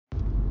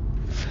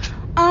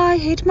I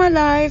hate my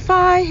life,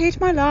 I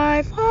hate my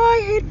life,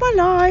 I hate my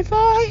life,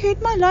 I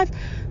hate my life.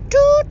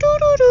 Do do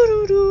do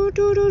do do do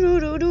do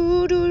do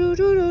do do do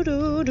do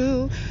do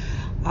do.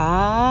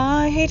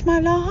 I hate my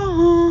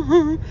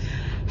life.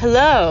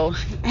 Hello,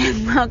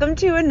 and welcome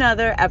to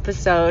another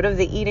episode of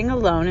the Eating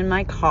Alone in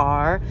My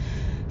Car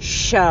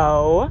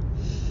show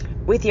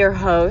with your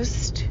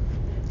host.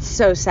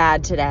 So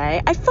sad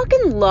today. I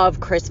fucking love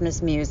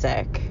Christmas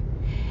music.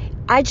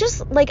 I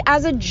just, like,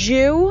 as a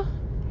Jew,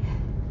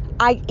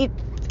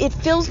 it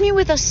fills me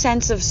with a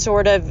sense of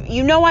sort of,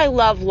 I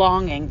love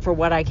longing for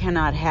what I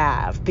cannot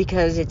have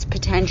because it's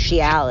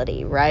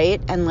potentiality,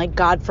 right? And, like,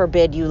 God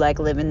forbid you, like,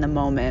 live in the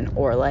moment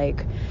or,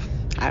 like,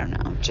 I don't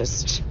know,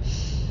 just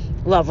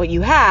love what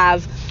you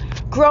have.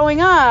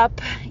 Growing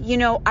up,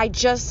 I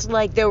just,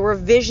 like, there were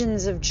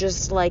visions of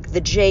just, like,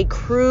 the J.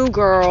 Crew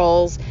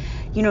girls,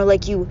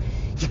 like you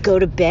go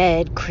to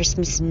bed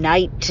Christmas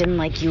night and,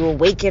 like, you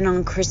awaken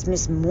on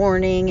Christmas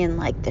morning and,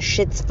 like, the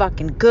shit's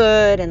fucking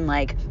good and,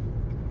 like,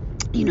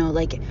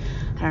 like,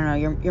 I don't know,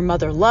 your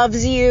mother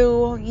loves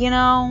you,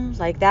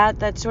 like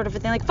that sort of a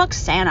thing. Like, fuck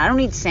Santa. I don't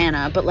need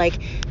Santa, but, like,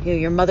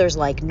 your mother's,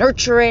 like,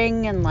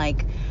 nurturing and,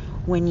 like,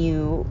 when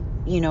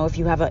if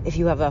you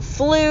have a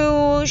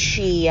flu,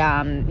 she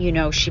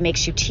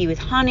makes you tea with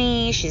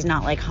honey. She's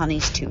not like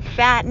honey's too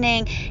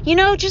fattening,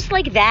 just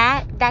like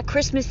that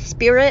Christmas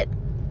spirit,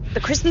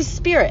 the Christmas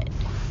spirit,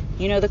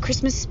 the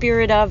Christmas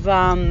spirit of,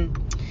 I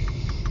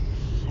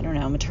don't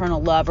know,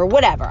 maternal love or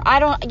whatever. I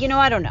don't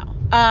know.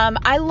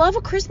 I love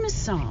a Christmas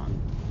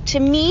song. To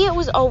me, it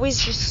was always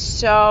just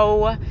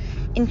so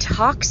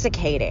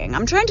intoxicating.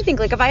 I'm trying to think,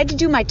 like, if I had to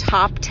do my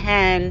top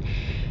 10,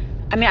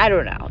 I mean, I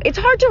don't know. It's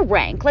hard to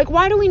rank. Like,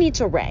 why do we need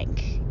to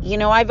rank?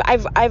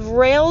 I've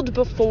railed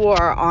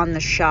before on the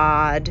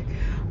Shad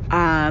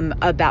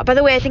about, by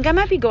the way, I think I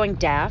might be going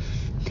deaf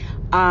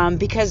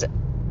because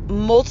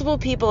multiple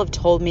people have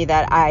told me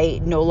that I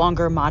no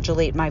longer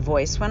modulate my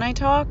voice when I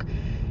talk.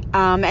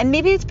 And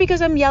maybe it's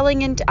because I'm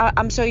yelling and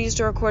I'm so used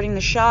to recording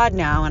the Shad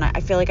now, and I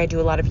feel like I do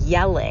a lot of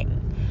yelling.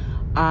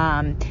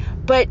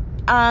 But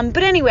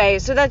anyway,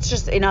 so that's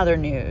just in other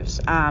news.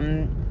 I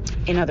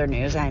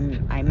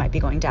might be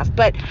going deaf,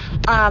 but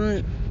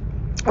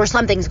or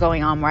something's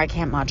going on where I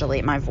can't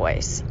modulate my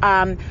voice.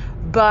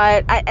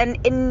 But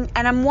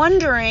I'm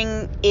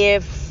wondering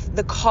if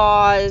the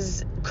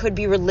cause could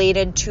be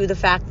related to the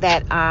fact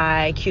that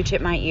I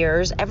Q-tip my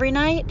ears every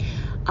night,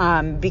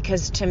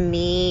 because to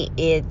me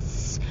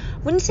it's,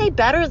 wouldn't say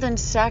better than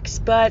sex,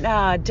 but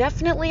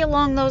definitely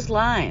along those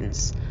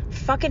lines.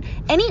 Fucking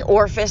any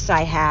orifice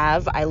I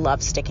have, I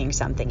love sticking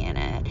something in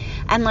it.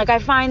 And, like, I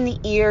find the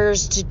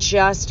ears to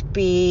just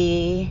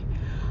be,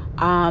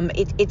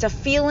 it's a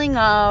feeling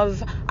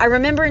of, I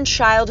remember in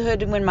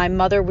childhood when my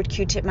mother would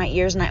Q-tip my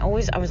ears, and I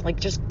was like,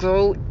 just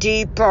go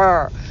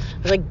deeper.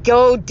 I was like,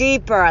 go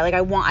deeper.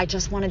 I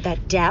just wanted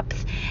that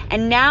depth.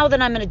 And now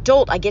that I'm an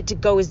adult, I get to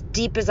go as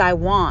deep as I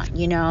want,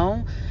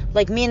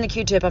 Like, me and the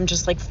Q-tip, I'm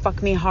just like,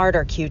 fuck me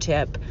harder,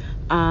 Q-tip.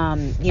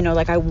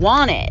 Like, I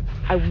want it.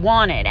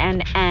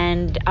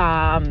 And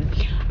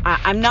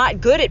I'm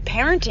not good at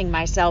parenting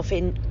myself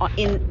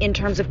in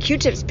terms of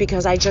Q-tips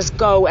because I just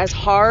go as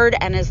hard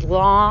and as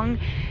long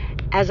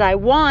as I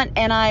want.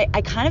 And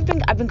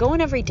I've been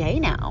going every day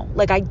now.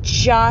 Like, I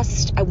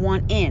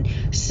want in.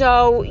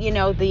 So,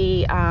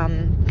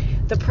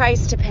 the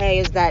price to pay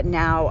is that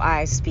now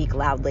I speak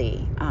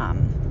loudly,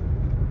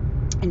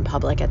 in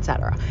public,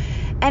 etc.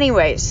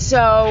 Anyway,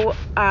 so,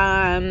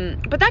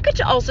 but that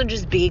could also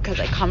just be because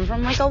I come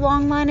from, like, a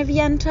long line of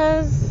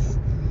yentas,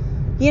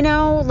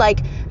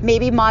 like,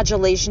 maybe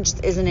modulation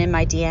just isn't in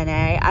my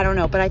DNA. I don't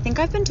know, but I think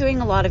I've been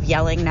doing a lot of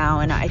yelling now,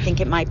 and I think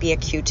it might be a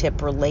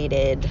Q-tip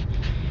related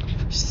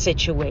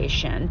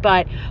situation.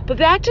 But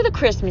back to the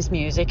Christmas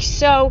music.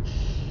 So,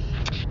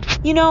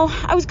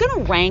 I was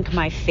going to rank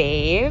my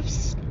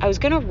faves,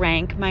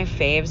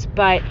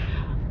 but,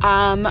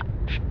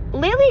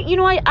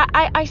 lately,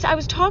 I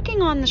was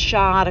talking on the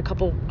Shad a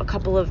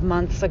couple of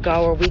months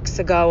ago or weeks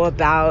ago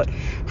about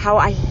how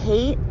I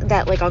hate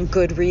that, like, on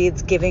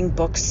Goodreads giving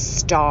books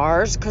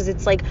stars, because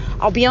it's like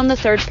I'll be on the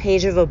third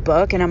page of a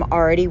book and I'm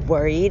already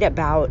worried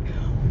about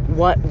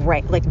what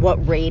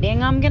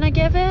rating I'm gonna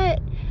give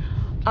it,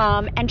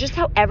 and just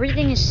how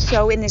everything is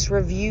so in this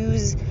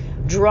reviews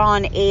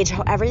drawn age,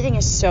 how everything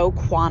is so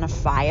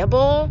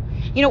quantifiable.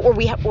 Or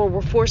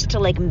we're forced to,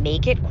 like,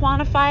 make it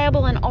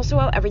quantifiable, and also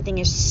how everything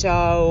is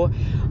so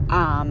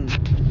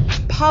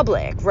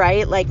public,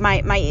 right? Like,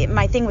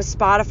 my thing with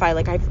Spotify,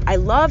 like, I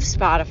love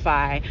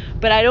Spotify,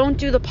 but I don't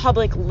do the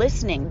public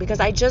listening because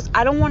I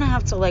don't want to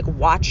have to, like,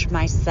 watch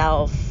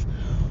myself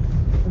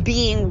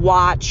being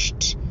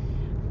watched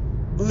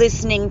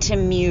listening to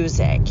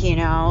music,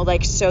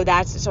 like, so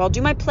I'll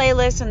do my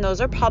playlists, and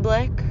those are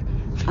public.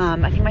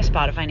 I think my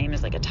Spotify name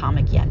is, like,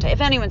 Atomic Yenta.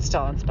 If anyone's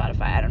still on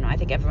Spotify, I don't know. I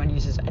think everyone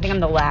uses, I think I'm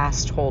the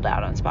last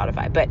holdout on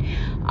Spotify, but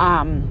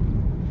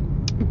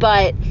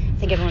I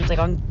think everyone's, like,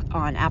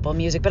 on Apple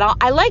Music. But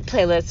I like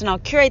playlists, and I'll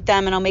curate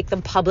them, and I'll make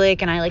them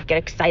public, and I, like, get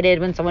excited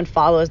when someone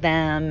follows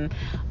them.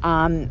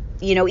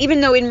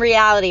 Even though in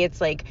reality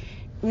it's, like,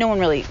 no one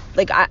really,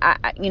 like,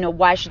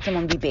 why should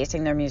someone be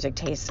basing their music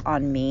tastes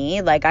on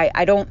me? Like,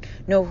 I don't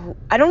know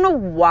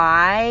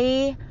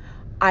why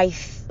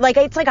it's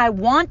like I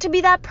want to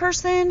be that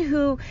person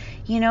who,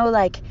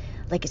 like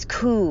is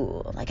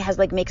cool,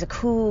 like makes a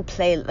cool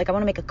play, like I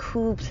want to make a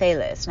cool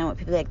playlist, and I want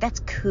people to be like, that's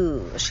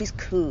cool, she's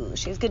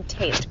good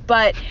taste.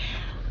 But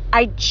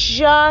I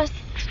just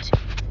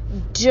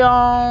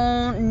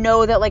don't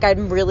know that, like,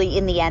 I'm really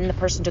in the end the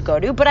person to go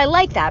to. But I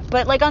like that.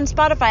 But like on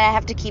Spotify, I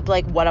have to keep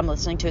like what I'm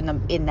listening to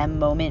in the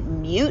moment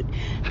mute,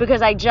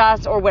 because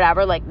or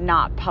whatever, like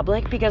not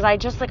public, because I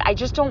just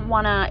don't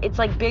want to. It's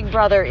like Big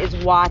Brother is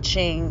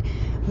watching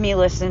me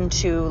listen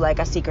to like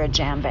a secret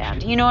jam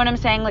band. You know what I'm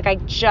saying? Like I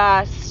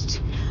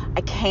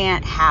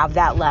can't have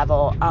that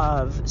level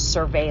of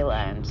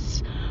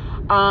surveillance.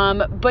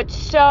 But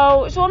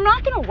so I'm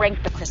not gonna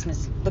rank the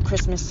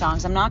Christmas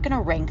songs. I'm not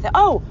gonna rank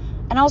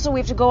and also we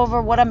have to go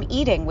over what I'm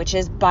eating, which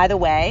is, by the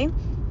way,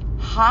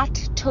 hot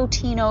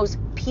Totino's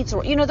pizza.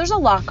 There's a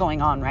lot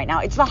going on right now.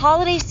 It's the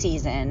holiday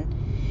season.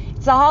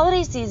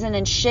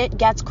 And shit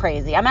gets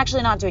crazy. I'm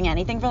actually not doing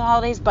anything for the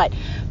holidays, but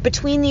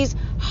between these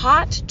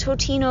hot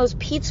Totino's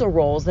pizza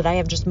rolls that I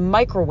have just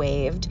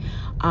microwaved,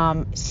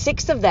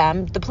 6 of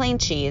them, the plain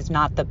cheese,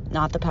 not the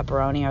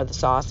pepperoni or the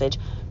sausage,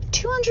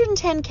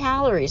 210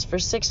 calories for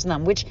 6 of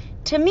them, which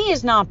to me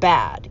is not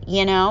bad,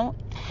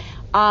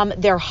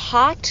 They're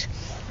hot.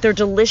 They're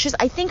delicious.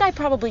 I think I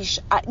probably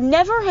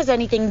never has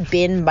anything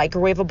been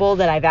microwavable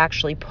that I've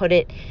actually put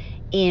it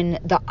in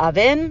the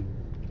oven.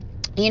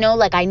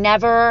 Like I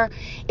never,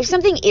 if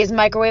something is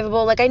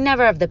microwavable, like I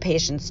never have the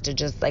patience to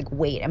just like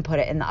wait and put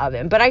it in the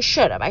oven. But I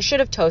should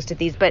have toasted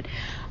these. But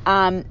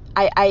I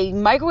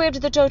microwaved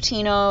the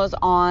Totino's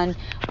on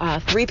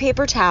 3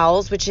 paper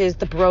towels, which is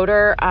the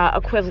Broder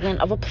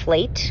equivalent of a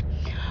plate.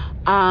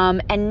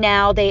 And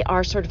now they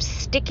are sort of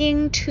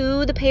sticking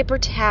to the paper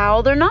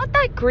towel. They're not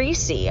that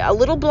greasy. A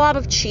little blob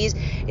of cheese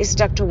is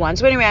stuck to one.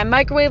 So anyway, I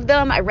microwaved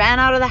them. I ran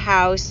out of the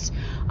house.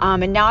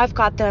 And now I've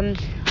got them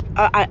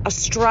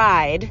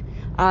astride.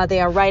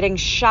 They are riding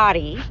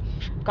shoddy.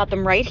 Got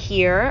them right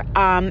here.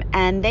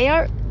 And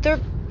they're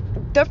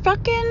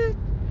fucking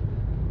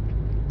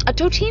a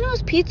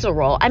Totino's pizza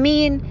roll. I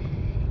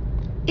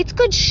mean, it's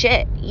good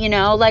shit,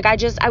 like I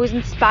was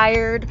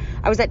inspired.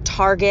 I was at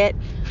Target.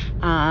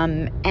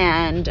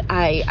 And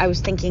I was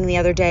thinking the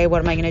other day,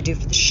 what am I going to do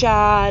for the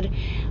shad?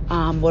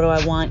 What do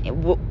I want?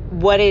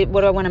 What do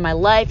I want in my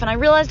life? And I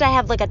realized I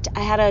had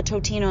a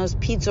Totino's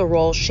pizza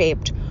roll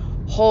shaped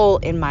hole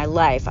in my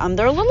life.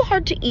 They're a little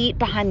hard to eat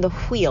behind the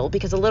wheel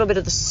because a little bit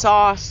of the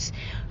sauce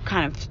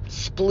kind of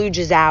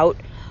splooges out.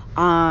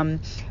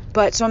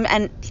 But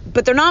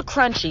they're not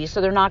crunchy,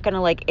 so they're not going to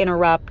like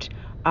interrupt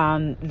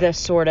the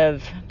sort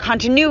of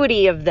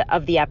continuity of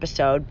the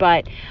episode.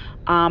 But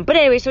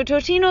anyway, so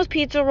Totino's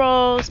pizza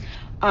rolls.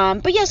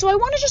 But yeah, so I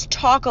want to just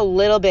talk a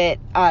little bit,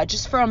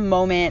 just for a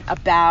moment,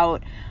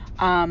 about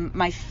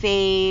my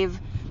fave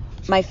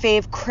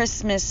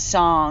Christmas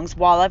songs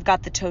while I've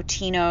got the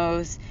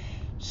Totino's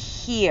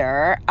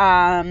here.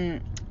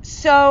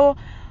 So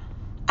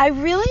I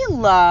really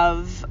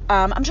love,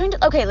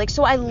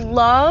 so I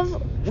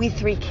love We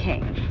Three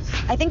Kings.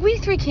 I think We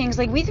Three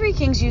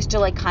Kings used to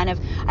like kind of,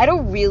 I had a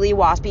really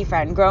waspy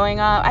friend growing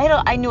up.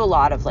 I knew a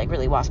lot of like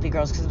really waspy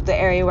girls because the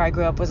area where I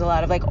grew up was a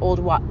lot of like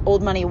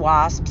old money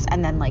wasps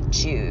and then like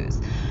Jews,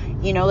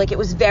 like it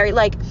was very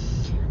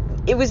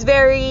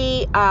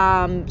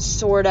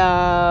sort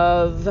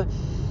of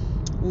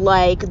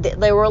like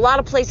there were a lot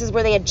of places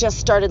where they had just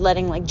started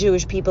letting like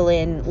Jewish people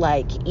in,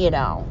 like,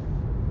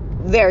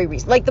 very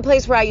recent, like the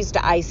place where I used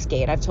to ice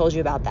skate. I've told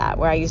you about that,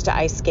 where I used to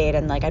ice skate,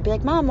 and like I'd be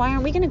like, Mom, why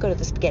aren't we gonna go to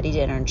the spaghetti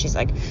dinner? And she's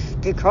like,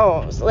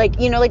 because, like,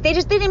 like they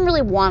didn't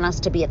really want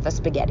us to be at the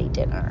spaghetti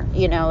dinner,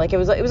 like it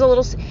was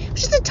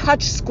just a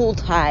touch school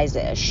ties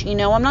ish,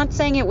 I'm not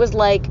saying it was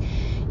like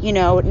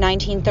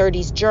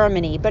 1930s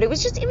Germany, but it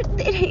was just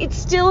it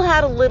still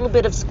had a little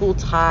bit of school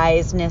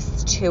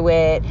ties-ness to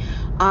it,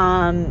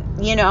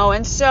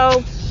 and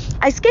so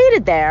I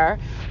skated there,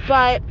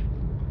 but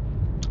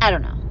I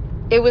don't know.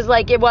 It was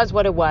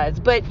what it was.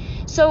 But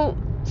so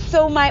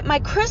my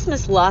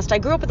Christmas lust, I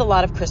grew up with a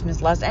lot of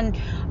Christmas lust, and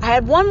I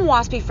had one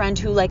waspy friend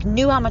who like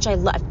knew how much I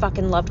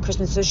fucking loved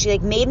Christmas, so she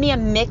like made me a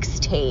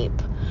mixtape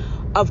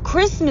of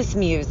Christmas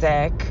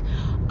music.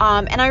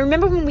 And I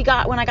remember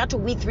when I got to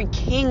We Three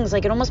Kings,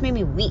 like it almost made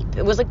me weep.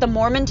 It was like the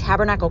Mormon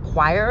Tabernacle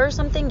Choir or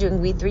something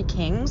doing We Three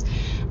Kings,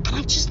 and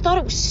I just thought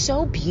it was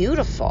so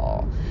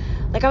beautiful.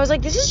 Like I was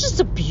like, this is just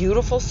a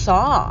beautiful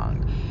song.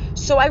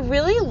 So I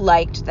really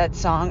liked that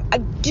song. I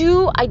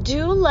do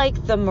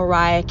like the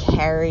Mariah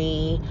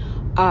Carey,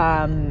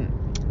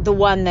 the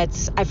one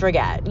that's, I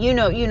forget,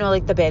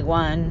 like the big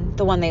one,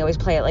 the one they always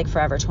play at like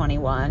Forever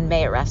 21,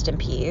 May It Rest in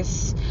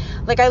Peace.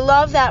 Like I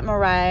love that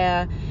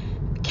Mariah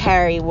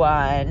Carey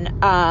one.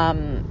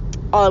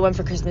 All I Want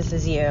for Christmas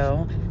Is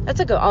You. That's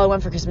a good. All I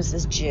Want for Christmas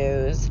Is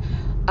Jews.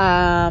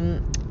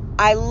 I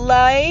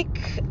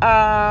like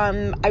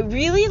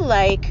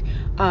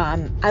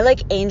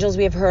Angels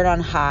We Have Heard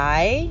on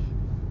High.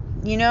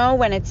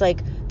 When it's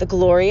like the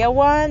Gloria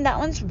one. That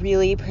one's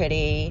really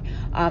pretty.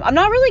 I'm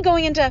not really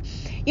going into,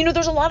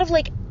 there's a lot of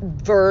like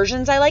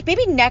versions I like.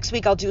 Maybe next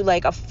week I'll do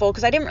like a full,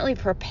 because I didn't really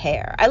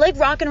prepare. I like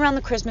Rocking Around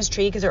the Christmas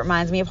Tree because it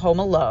reminds me of Home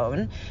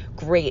Alone.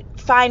 Great.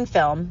 Fine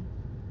film.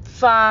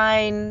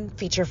 Fine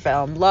feature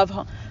film. Love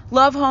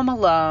Home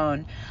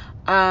Alone.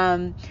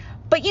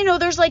 But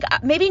there's like,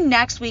 maybe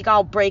next week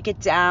I'll break it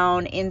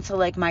down into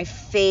like my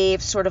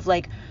fave sort of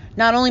like,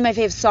 not only my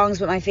fave songs,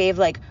 but my fave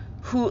like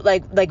who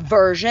like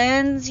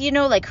versions,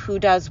 like who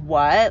does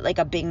what, like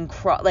a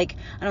like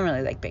I don't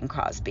really like Bing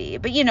Crosby,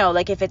 but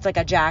like if it's like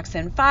a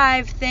Jackson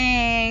 5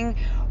 thing,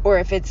 or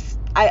if it's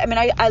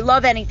I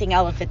love anything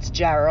Ella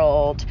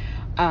Fitzgerald.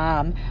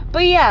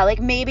 But yeah, like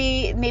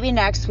maybe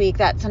next week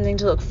that's something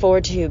to look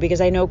forward to,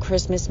 because I know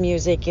Christmas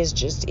music is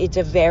just, it's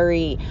a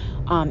very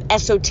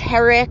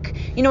esoteric,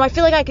 I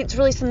feel like it's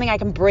really something I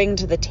can bring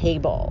to the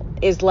table,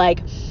 is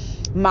like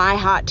my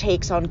hot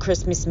takes on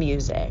Christmas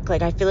music.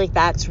 Like I feel like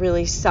that's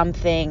really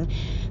something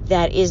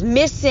that is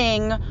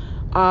missing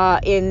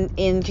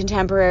in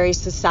contemporary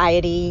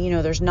society.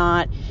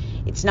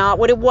 It's not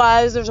what it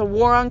was. There's a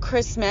war on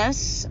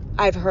Christmas.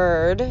 I've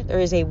heard there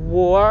is a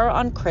war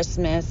on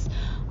Christmas.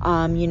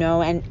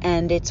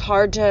 And it's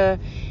hard to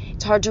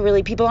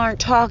really, people aren't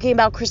talking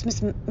about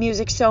Christmas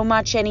music so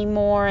much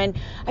anymore, and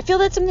I feel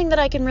that's something that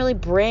I can really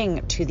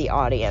bring to the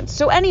audience.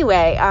 So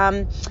anyway,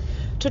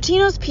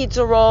 Totino's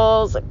Pizza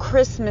Rolls,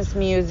 Christmas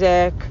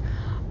music.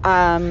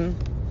 I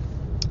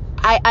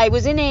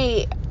was in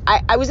a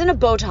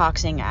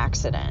Botoxing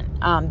accident.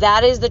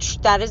 That is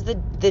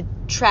the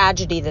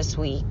tragedy this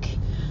week.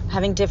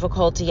 Having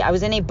difficulty. I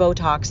was in a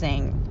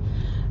Botoxing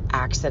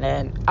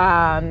accident.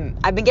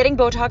 I've been getting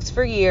Botox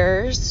for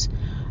years,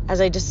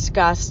 as I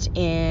discussed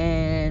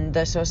in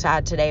the So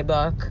Sad Today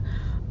book.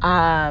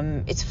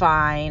 It's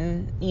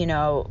fine,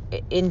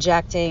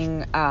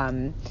 injecting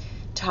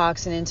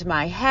toxin into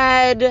my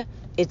head,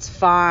 it's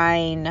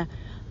fine.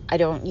 I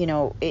don't,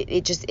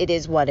 it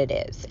is what it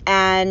is.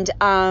 And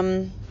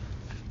I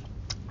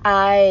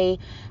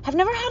have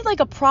never had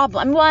like a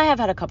problem. I have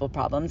had a couple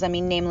problems.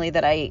 Namely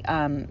that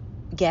I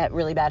get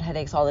really bad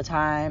headaches all the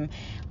time.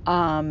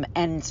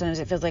 And sometimes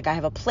it feels like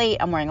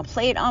I'm wearing a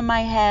plate on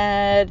my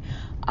head.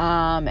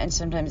 And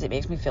sometimes it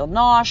makes me feel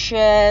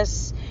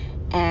nauseous.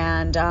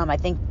 And I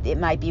think it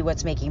might be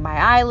what's making my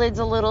eyelids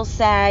a little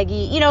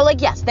saggy.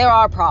 Yes, there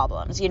are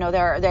problems.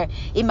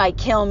 It might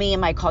kill me, it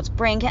might cause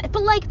brain cancer.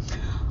 But like,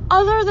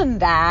 other than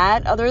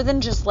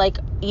just like,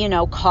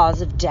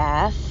 cause of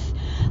death,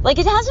 like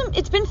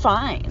it's been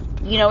fine.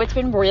 It's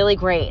been really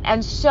great.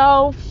 And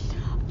so,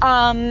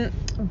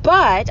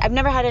 but I've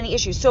never had any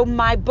issues. So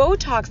my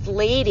Botox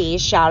lady,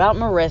 shout out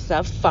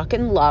Marissa,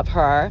 fucking love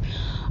her.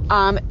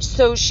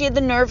 So she had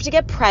the nerve to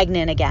get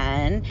pregnant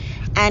again,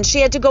 and she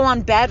had to go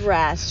on bed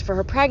rest for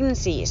her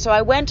pregnancy. So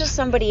I went to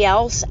somebody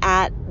else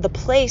at the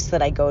place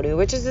that I go to,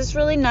 which is this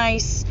really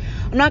nice,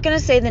 I'm not going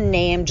to say the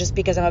name just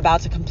because I'm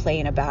about to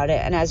complain about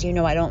it. And as you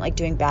know, I don't like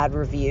doing bad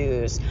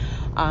reviews. So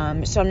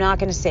I'm not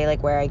going to say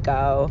like where I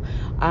go,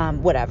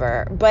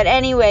 whatever. But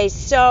anyway,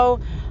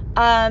 so,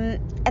 and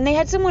they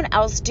had someone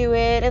else do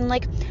it, and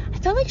like I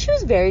felt like she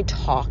was very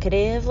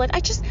talkative. Like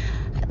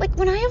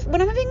when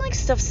I'm having like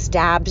stuff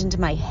stabbed into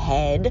my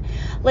head,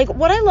 like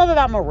what I love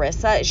about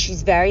Marissa is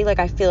she's very like,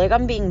 I feel like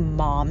I'm being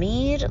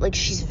mommied. Like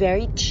she's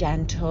very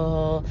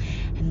gentle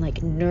and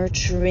like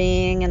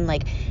nurturing, and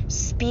like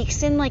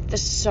speaks in like the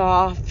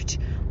soft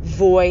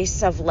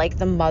voice of like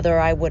the mother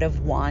I would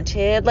have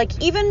wanted.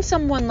 Like even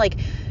someone like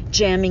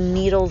jamming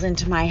needles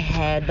into my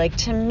head, like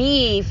to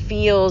me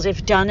feels,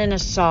 if done in a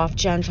soft,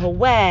 gentle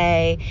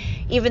way,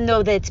 even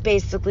though that's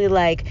basically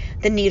like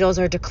the needles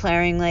are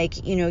declaring like,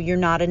 you're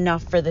not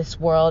enough for this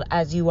world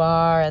as you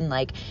are, and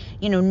like,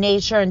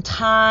 nature and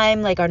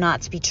time like are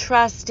not to be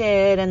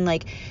trusted, and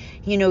like,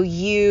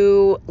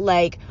 you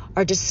like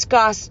are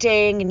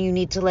disgusting, and you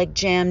need to like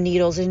jam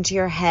needles into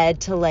your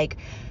head to like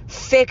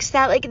fix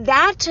that. Like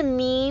that to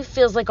me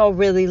feels like a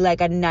really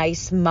like a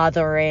nice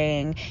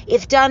mothering,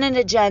 if done in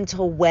a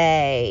gentle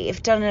way,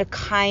 if done in a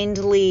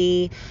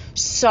kindly,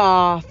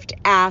 soft,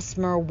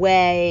 asthma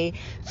way,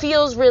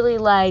 feels really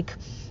like,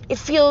 it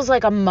feels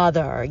like a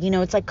mother,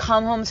 it's like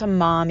come home to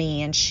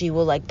mommy and she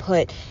will like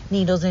put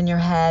needles in your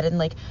head and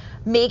like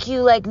make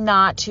you like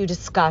not too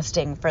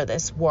disgusting for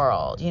this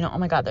world. Oh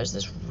my God, there's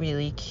this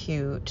really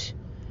cute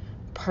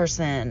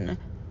person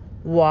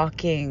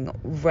walking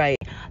right,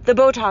 the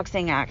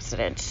Botoxing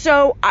accident.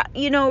 So,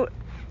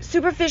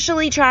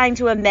 superficially trying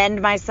to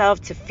amend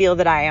myself to feel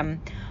that I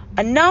am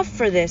enough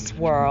for this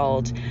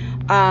world.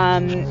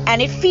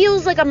 And it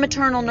feels like a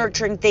maternal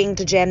nurturing thing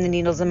to jam the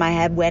needles in my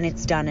head when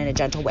it's done in a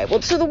gentle way.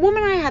 Well, so the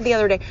woman I had the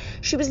other day,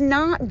 she was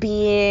not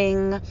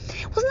being,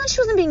 wasn't that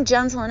she wasn't being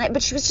gentle,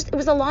 but she was just, it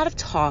was a lot of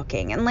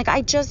talking. And like,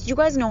 you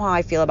guys know how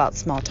I feel about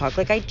small talk.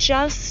 Like I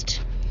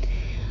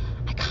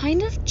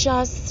kind of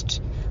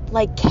just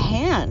like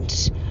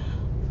can't,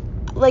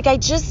 like I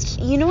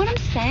just, you know what I'm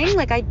saying?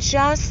 Like I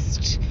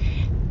just,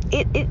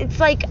 it's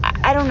like,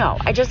 I don't know,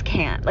 I just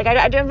can't, like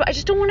I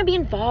just don't want to be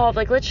involved.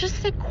 Like let's just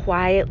sit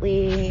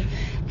quietly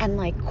and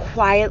like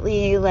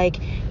quietly like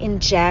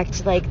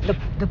inject like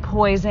the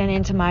poison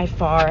into my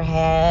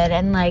forehead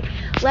and like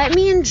let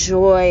me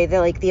enjoy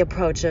the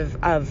approach of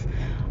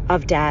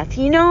death,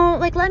 you know,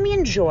 like let me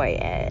enjoy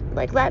it,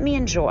 like let me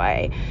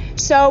enjoy.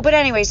 So but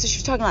anyway, so she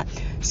was talking a lot.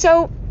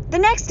 So the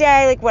next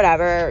day, like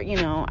whatever, you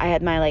know, I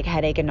had my like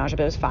headache and nausea,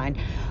 but it was fine.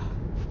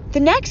 The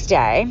next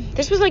day,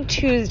 this was like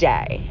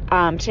Tuesday,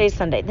 today's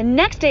Sunday. The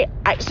next day,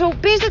 so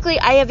basically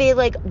I have a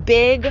like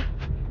big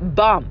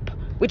bump,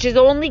 which is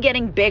only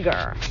getting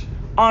bigger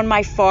on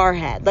my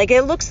forehead. Like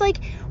it looks like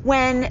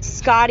when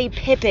Scottie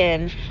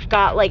Pippen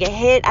got like a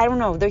hit, I don't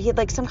know, he had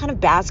like some kind of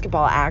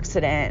basketball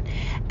accident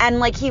and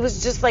like he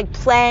was just like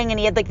playing and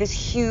he had like this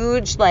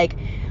huge like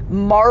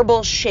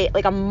marble shape,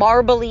 like a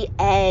marbly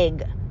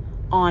egg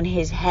on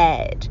his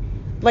head.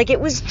 Like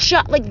it was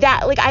just like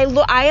that. Like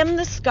I am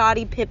the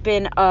Scottie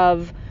Pippen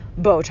of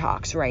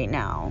Botox right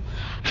now.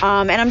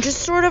 And I'm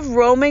just sort of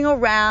roaming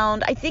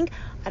around. I think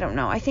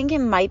it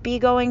might be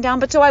going down.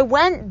 But so I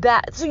went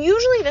back. So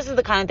usually this is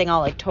the kind of thing I'll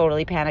like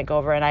totally panic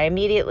over. And I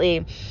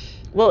immediately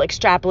will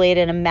extrapolate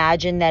and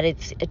imagine that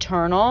it's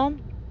eternal.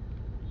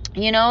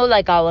 You know,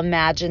 like I'll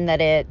imagine that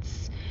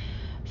it's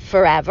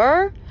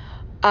forever.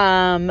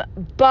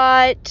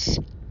 But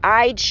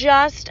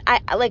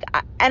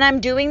and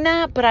I'm doing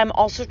that, but I'm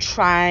also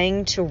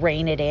trying to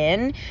rein it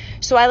in.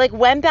 So I like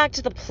went back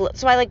to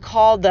so I like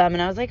called them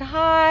and I was like,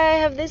 hi, I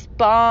have this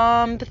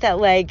bump that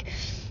like,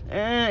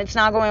 it's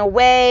not going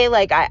away.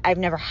 Like I've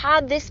never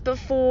had this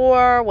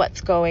before. What's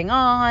going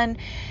on?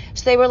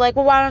 So they were like,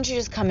 well, why don't you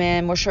just come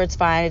in? We're sure it's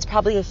fine. It's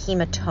probably a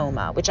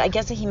hematoma, which I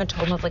guess a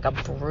hematoma is like a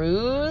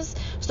bruise.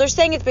 So they're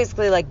saying it's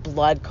basically like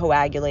blood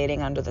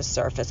coagulating under the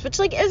surface, which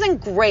like isn't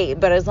great,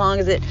 but as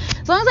long as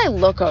I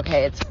look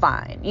okay, it's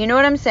fine. You know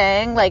what I'm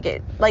saying? Like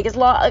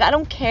I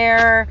don't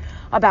care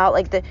about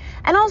like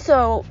and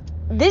also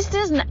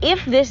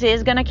if this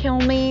is going to kill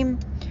me,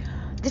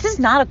 this is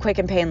not a quick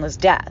and painless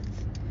death.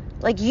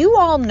 Like you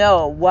all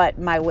know what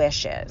my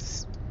wish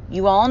is.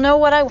 You all know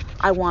what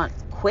I want.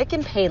 Quick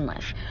and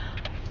painless.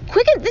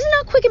 This is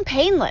not quick and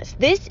painless.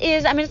 This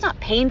is, I mean, it's not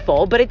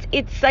painful, but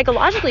it's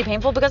psychologically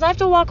painful because I have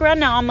to walk around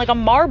now. I'm like a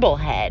marble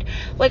head.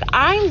 Like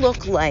I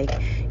look like,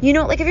 you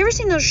know, like have you ever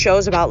seen those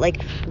shows about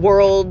like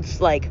world's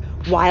like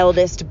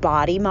wildest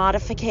body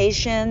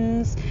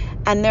modifications?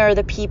 And there are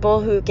the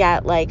people who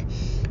get like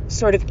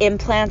sort of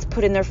implants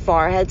put in their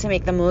forehead to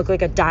make them look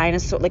like a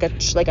dinosaur, like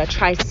a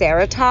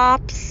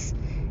triceratops.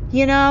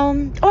 You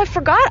know? Oh, I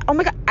forgot. Oh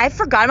my God. I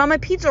forgot about my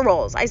pizza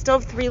rolls. I still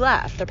have 3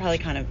 left. They're probably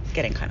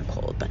getting kind of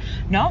cold, but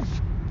no,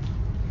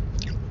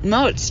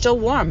 it's still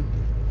warm.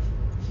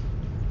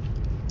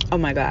 Oh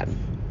my God.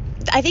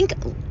 I think,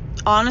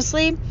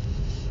 honestly,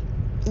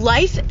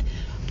 life,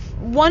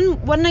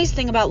 one nice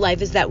thing about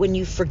life is that when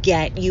you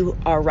forget, you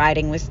are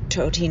riding with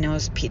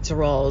Totino's pizza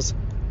rolls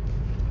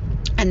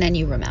and then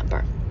you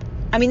remember.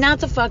 I mean,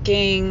 that's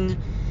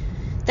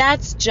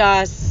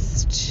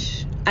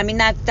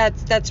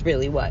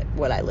really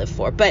what I live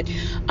for. But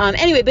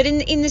anyway, but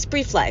in this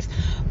brief life,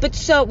 but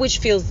so, which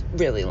feels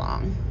really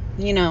long,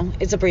 you know,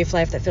 it's a brief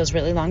life that feels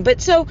really long. But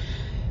so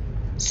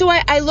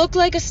I look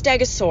like a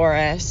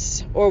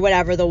Stegosaurus or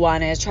whatever the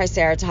one is,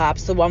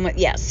 Triceratops, the one with,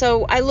 yeah.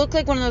 So I look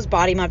like one of those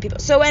body mod people.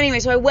 So anyway,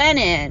 so I went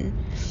in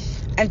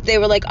and they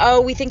were like,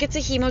 oh, we think it's a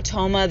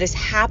hematoma. This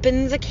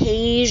happens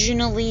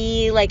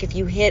occasionally. Like if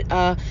you hit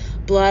a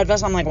blood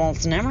vessel. I'm like, well,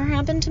 it's never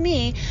happened to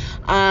me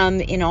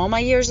in all my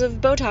years of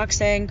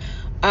Botoxing.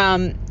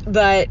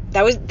 But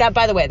that,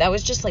 by the way, that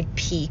was just like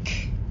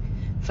peak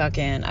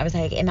fucking, I was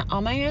like, in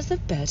all my years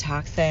of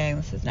Botoxing,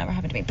 this has never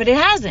happened to me. But it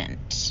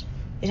hasn't.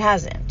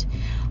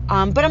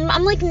 But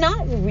I'm like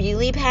not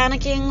really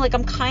panicking. Like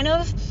I'm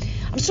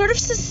sort of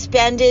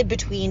suspended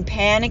between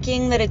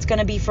panicking that it's going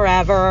to be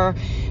forever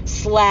 /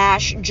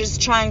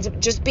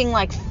 just being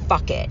like,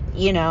 fuck it,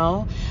 you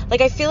know?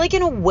 Like, I feel like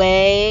in a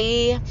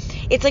way,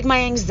 it's like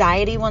my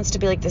anxiety wants to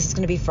be like, this is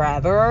going to be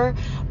forever.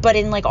 But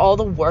in like all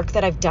the work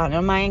that I've done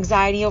on my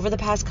anxiety over the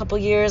past couple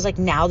years, like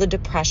now the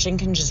depression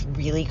can just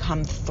really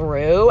come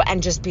through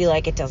and just be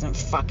like, it doesn't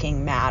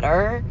fucking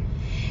matter.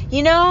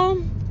 You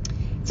know?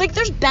 It's like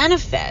there's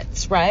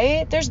benefits,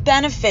 right? There's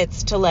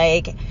benefits to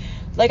like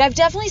I've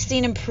definitely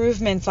seen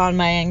improvements on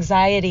my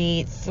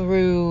anxiety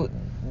through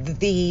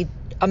the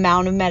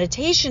amount of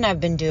meditation I've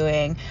been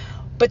doing.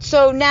 But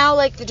so now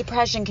like the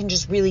depression can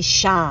just really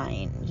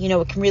shine, you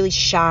know, it can really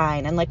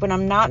shine. And like when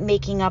I'm not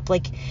making up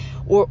like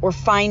or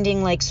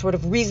finding like sort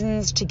of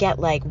reasons to get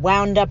like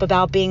wound up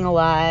about being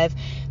alive,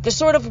 the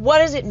sort of what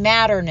does it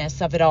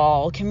matterness of it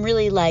all can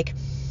really like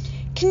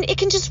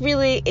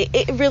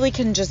it really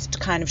can just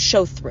kind of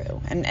show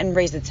through and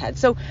raise its head.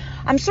 So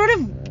I'm sort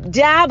of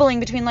dabbling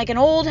between like an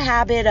old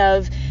habit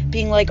of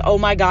being like, oh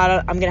my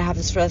God, I'm gonna have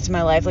this for the rest of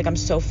my life, like I'm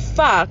so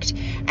fucked,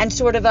 and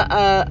sort of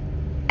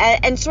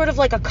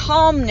like a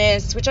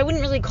calmness, which I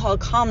wouldn't really call a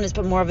calmness,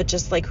 but more of a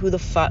just like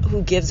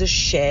who gives a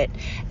shit,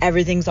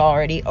 everything's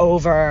already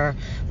over,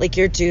 like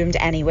you're doomed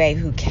anyway,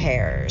 who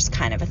cares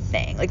kind of a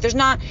thing. Like there's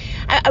not,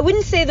 I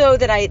wouldn't say though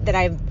that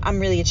I'm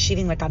really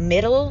achieving like a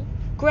middle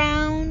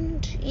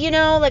ground,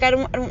 like I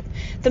don't,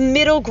 the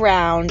middle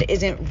ground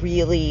isn't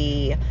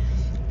really,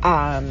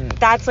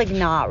 that's like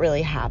not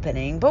really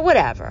happening, but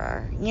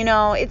whatever,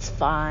 it's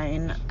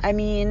fine. I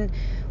mean,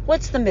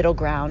 what's the middle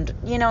ground?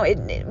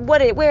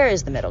 Where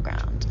is the middle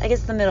ground? I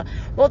guess the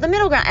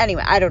middle ground,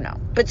 anyway, I don't know.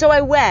 But so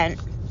I went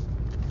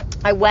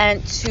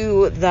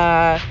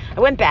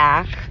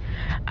back,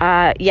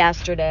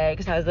 yesterday,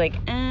 because I was like,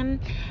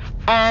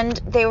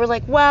 and they were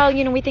like, well,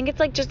 we think it's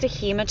like just a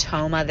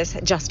hematoma. This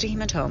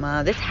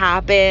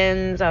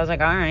happens. I was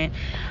like, all right.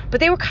 But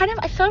they were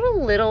I felt a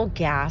little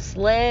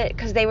gaslit,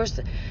 because they were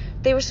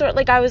sort of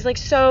like, I was like,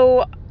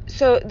 so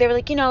they were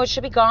like, it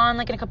should be gone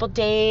like in a couple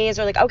days,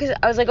 or like, okay.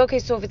 I was like, okay,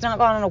 so if it's not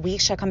gone in a week,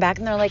 should I come back?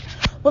 And they're like,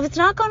 well, if it's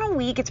not gone a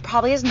week, it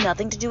probably has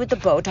nothing to do with the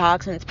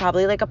Botox, and it's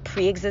probably like a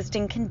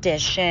pre-existing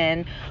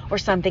condition or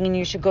something, and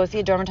you should go see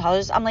a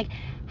dermatologist. I'm like,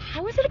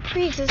 how is it a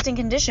pre-existing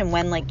condition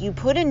when like you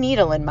put a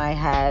needle in my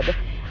head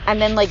and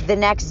then like the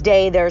next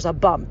day there's a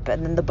bump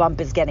and then the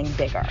bump is getting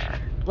bigger?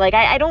 Like,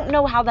 I don't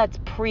know how that's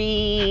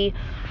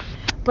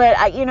but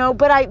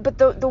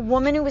the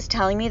woman who was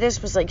telling me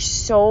this was like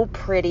so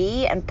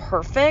pretty and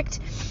perfect.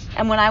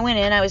 And when I went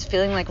in, I was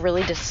feeling like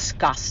really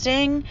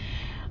disgusting.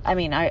 I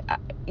mean,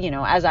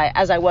 as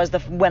I was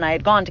when I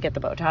had gone to get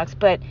the Botox,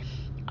 but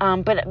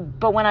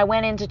when I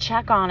went in to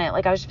check on it,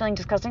 like I was feeling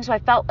disgusting. So I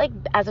felt like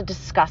as a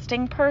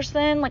disgusting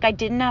person, like I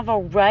didn't have a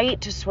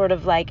right to sort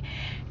of like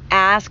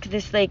ask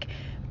this like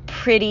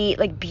pretty,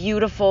 like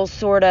beautiful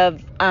sort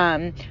of,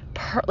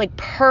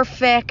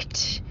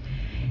 perfect,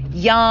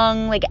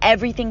 young, like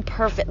everything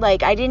perfect.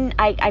 Like I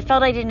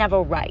felt I didn't have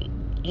a right,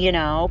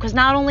 because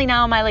not only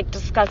now am I like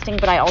disgusting,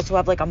 but I also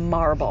have like a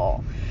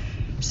marble.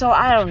 So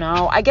I don't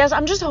know. I guess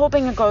I'm just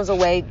hoping it goes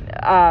away,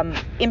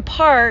 in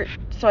part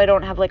so I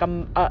don't have like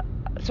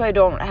so I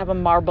don't have a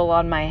marble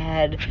on my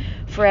head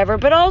forever,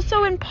 but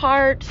also in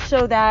part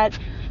so that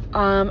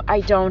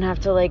I don't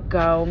have to like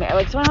go,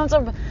 like, so I don't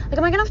have to, like,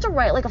 am I gonna have to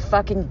write like a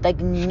fucking like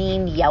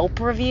mean Yelp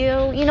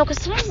review, because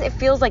sometimes it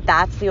feels like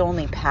that's the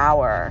only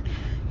power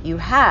you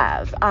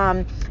have.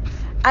 I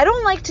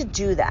don't like to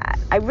do that.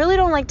 I really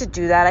don't like to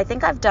do that. I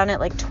think I've done it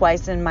like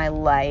twice in my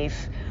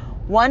life.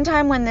 One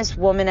time when this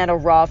woman at a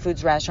raw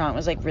foods restaurant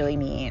was like really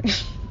mean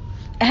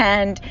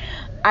and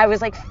I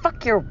was like,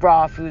 fuck your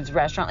raw foods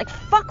restaurant, like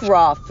fuck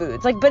raw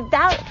foods, like, but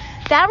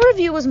that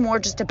review was more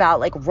just about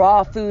like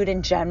raw food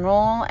in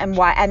general and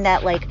why, and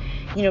that like,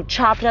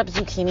 chopped up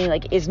zucchini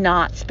like is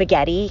not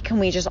spaghetti. Can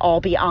we just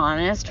all be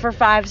honest for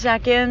 5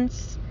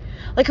 seconds?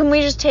 Like, can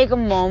we just take a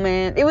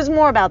moment? It was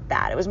more about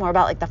that. It was more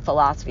about like the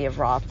philosophy of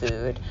raw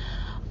food.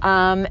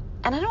 And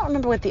I don't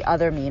remember what the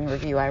other mean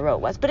review I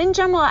wrote was, but in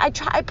general, I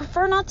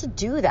prefer not to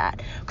do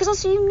that, because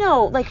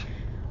also, like,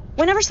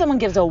 whenever someone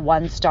gives a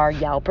 1-star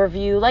Yelp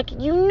review, like,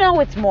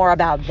 it's more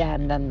about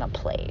them than the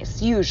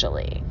place,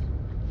 usually.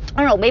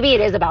 I don't know, maybe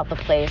it is about the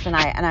place, and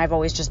I've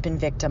always just been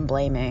victim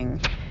blaming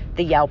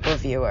the Yelp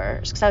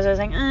reviewers, because I was always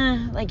like,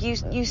 like,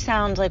 you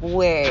sound like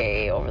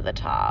way over the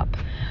top.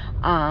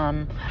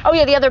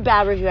 The other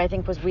bad review I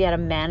think was we had a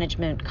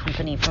management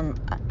company from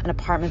an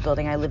apartment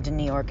building. I lived in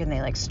New York and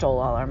they like stole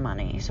all our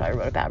money. So I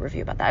wrote a bad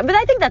review about that. But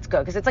I think that's good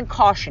because it's like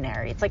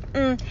cautionary. It's like,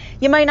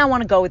 you might not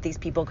want to go with these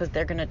people because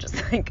they're going to just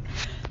like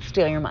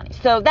steal your money.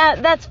 So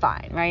that's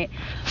fine, right?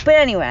 But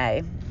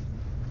anyway,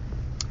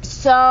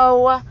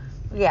 so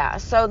yeah,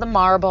 so the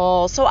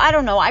marble. So I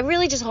don't know. I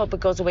really just hope it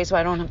goes away so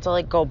I don't have to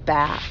like go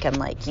back and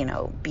like,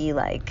 be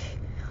like,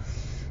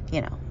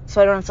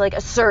 so I don't have to like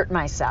assert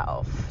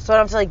myself. So I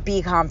don't have to like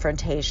be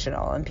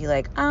confrontational and be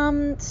like,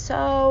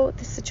 so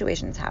this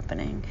situation's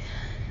happening.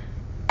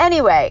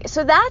 Anyway,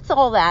 so that's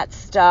all that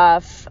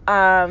stuff.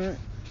 I've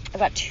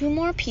got 2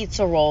 more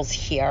pizza rolls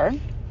here.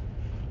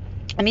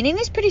 I'm eating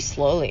these pretty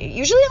slowly.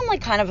 Usually I'm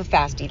like kind of a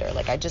fast eater.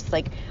 Like I just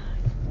like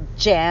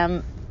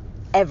jam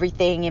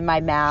everything in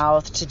my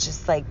mouth to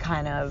just like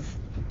kind of,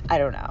 I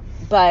don't know.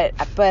 But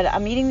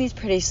I'm eating these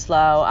pretty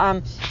slow.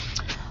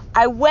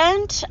 I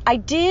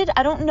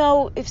don't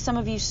know if some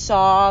of you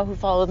saw who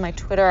followed my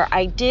Twitter,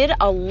 I did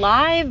a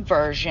live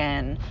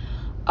version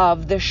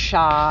of the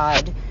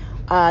Shad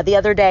the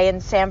other day in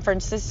San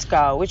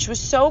Francisco, which was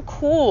so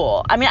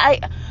cool. I mean,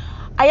 I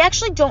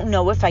actually don't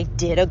know if I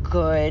did a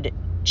good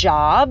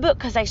job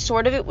because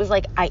it was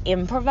like I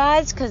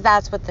improvised because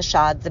that's what the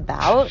Shad's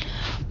about.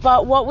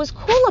 But what was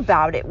cool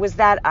about it was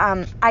that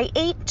I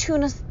ate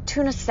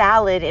tuna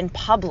salad in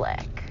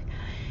public.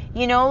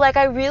 Like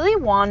I really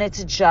wanted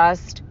to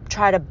just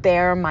try to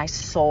bare my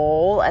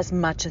soul as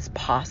much as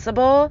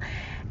possible.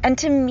 And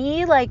to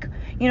me, like,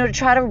 to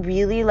try to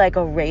really like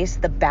erase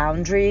the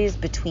boundaries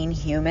between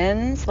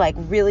humans, like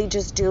really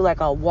just do like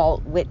a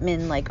Walt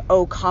Whitman, like,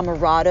 oh,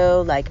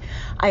 camarado, like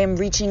I am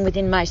reaching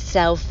within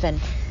myself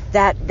and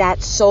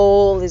that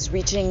soul is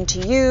reaching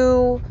to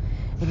you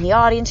in the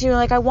audience,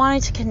 like I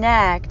wanted to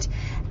connect.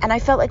 And I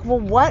felt like, well,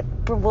 what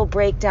will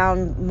break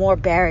down more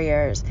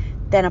barriers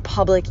than a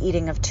public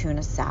eating of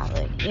tuna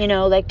salad?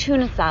 Like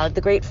tuna salad,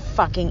 the great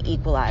fucking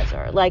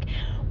equalizer. Like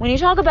when you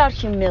talk about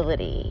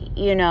humility,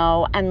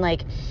 and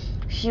like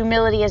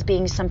humility as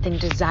being something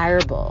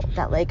desirable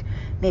that like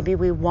maybe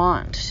we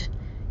want,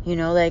 you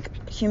know,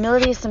 like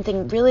humility is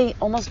something really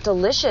almost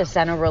delicious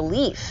and a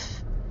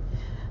relief,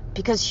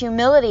 because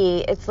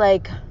humility, it's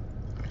like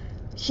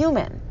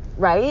human,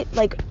 right?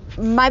 Like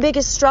my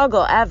biggest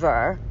struggle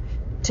ever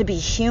to be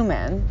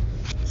human,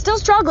 still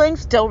struggling,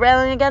 still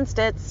railing against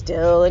it,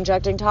 still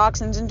injecting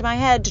toxins into my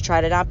head to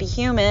try to not be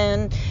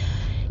human,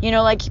 you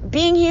know, like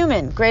being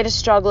human, greatest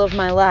struggle of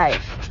my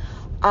life.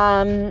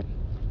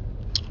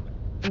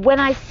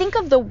 When I think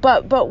of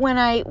when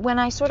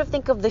I sort of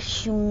think of the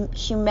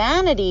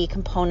humanity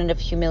component of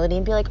humility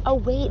and be like, oh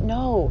wait,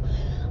 no,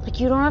 like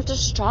you don't have to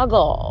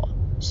struggle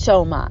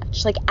so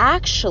much. Like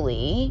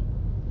actually,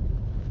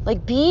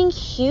 like being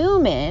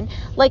human,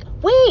 like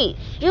wait,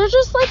 you're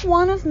just like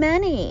one of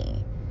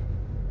many.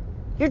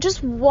 You're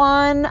just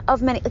one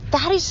of many. Like,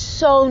 that is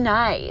so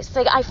nice.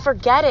 Like I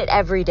forget it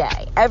every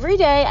day. Every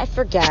day I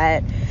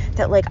forget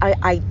that like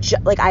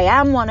I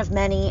am one of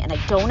many, and I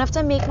don't have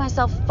to make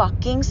myself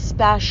fucking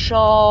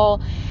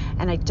special,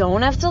 and I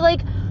don't have to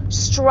like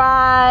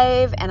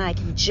strive, and I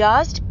can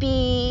just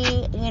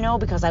be, you know,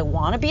 because I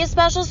want to be a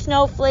special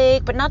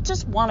snowflake, but not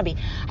just want to be.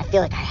 I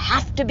feel like I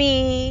have to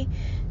be,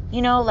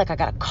 you know, like I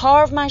gotta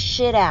carve my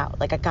shit out,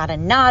 like I gotta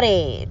not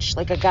age,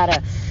 like I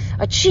gotta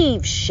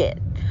achieve shit.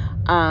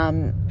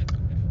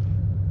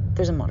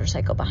 There's a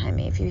motorcycle behind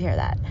me if you hear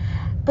that.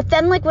 But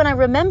then like when I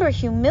remember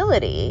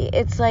humility,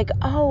 it's like,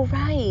 oh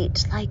right,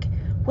 like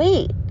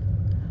wait,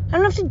 I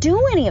don't have to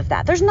do any of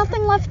that. There's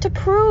nothing left to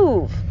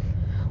prove.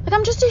 Like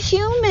I'm just a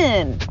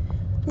human.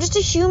 I'm just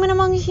a human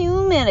among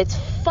human. It's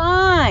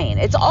fine.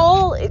 It's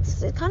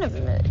kind of,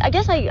 I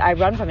guess I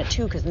run from it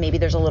too, because maybe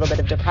there's a little bit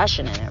of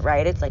depression in it,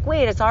 right? It's like,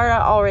 wait, it's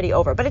already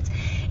over. But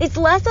it's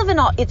less of an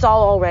it's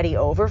all already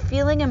over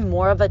feeling, and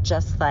more of a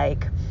just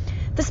like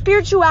the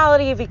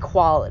spirituality of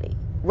equality,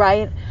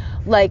 right?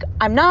 Like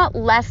I'm not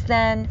less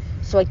than,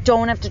 so I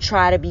don't have to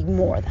try to be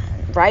more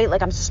than, right?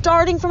 Like I'm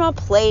starting from a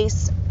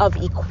place of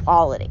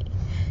equality.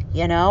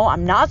 You know,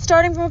 I'm not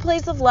starting from a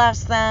place of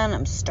less than,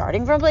 I'm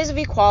starting from a place of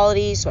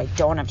equality, so I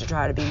don't have to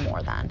try to be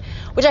more than,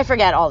 which I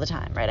forget all the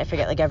time, right? I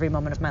forget like every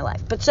moment of my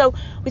life. But so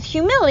with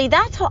humility,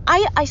 that's how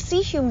I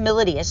see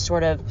humility as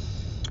sort of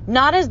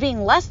not as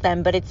being less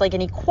than, but it's like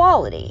an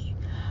equality.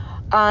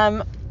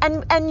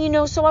 And you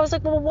know, so I was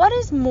like, well, what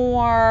is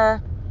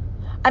more?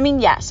 I mean,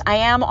 yes, I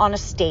am on a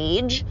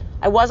stage.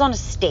 I was on a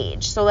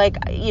stage. So like,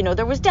 you know,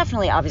 there was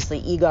definitely obviously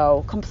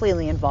ego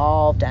completely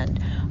involved, and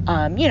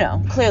you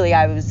know, clearly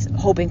I was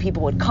hoping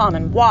people would come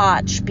and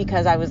watch,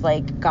 because I was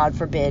like, God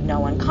forbid no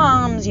one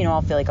comes, you know,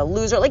 I'll feel like a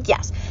loser. Like,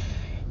 yes.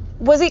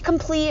 Was it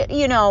complete,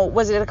 you know,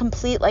 was it a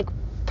complete like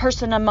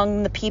person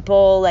among the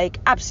people? Like,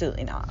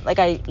 absolutely not.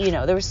 Like you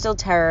know, there was still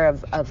terror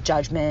of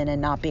judgment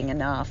and not being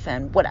enough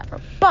and whatever.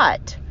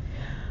 But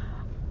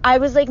I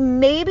was like,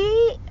 maybe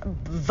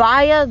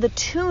via the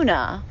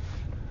tuna,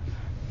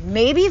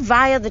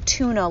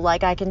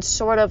 like I can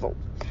sort of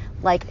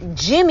like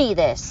jimmy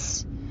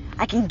this.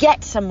 I can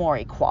get some more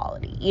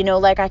equality, you know,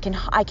 like I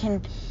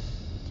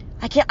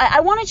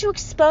wanted to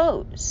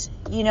expose,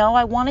 you know,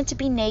 I wanted to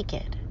be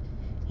naked,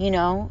 you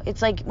know.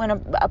 It's like when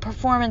a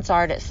performance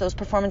artist, those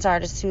performance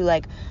artists who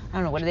like, I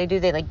don't know, what do?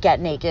 They like get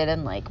naked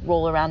and like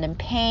roll around in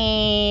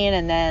pain,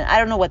 and then I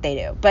don't know what they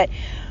do, but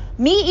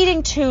me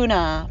eating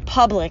tuna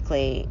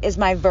publicly is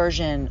my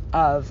version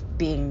of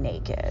being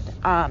naked.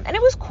 And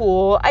it was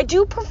cool. I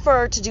do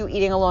prefer to do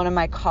eating alone in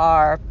my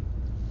car.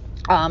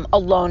 But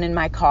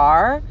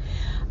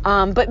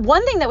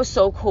one thing that was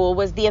so cool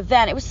was the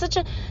event. It was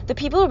the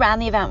people around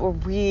the event were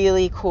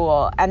really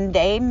cool, and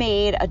they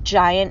made a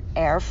giant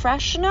air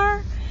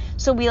freshener.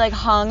 So we like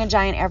hung a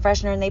giant air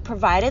freshener, and they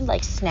provided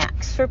like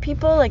snacks for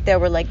people. Like there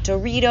were like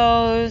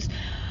Doritos.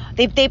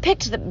 They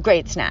picked the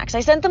great snacks. I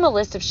sent them a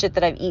list of shit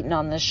that I've eaten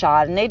on the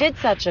shot, and they did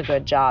such a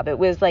good job. It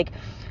was like,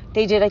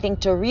 they did, I think,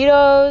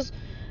 Doritos,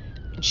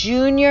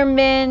 Junior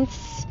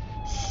Mints,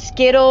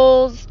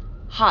 Skittles,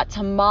 hot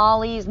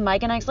tamales,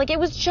 Mike and Ike's. Like, it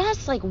was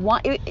just like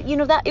one, you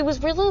know, that it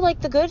was really like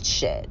the good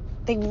shit.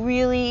 They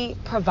really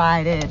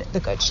provided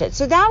the good shit.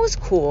 So that was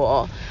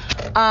cool.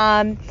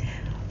 But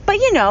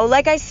you know,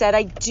 like I said,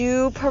 I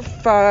do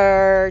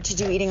prefer to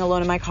do eating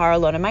alone in my car.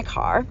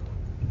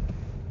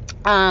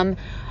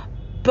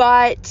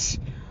 But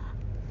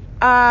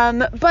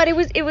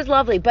it was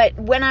lovely. But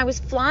when I was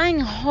flying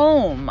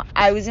home,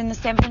 I was in the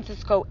San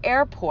Francisco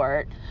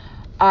airport,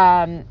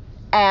 and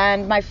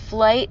my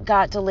flight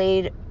got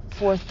delayed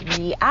for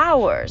 3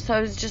 hours. So I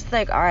was just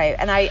like, all right.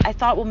 And I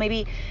thought, well,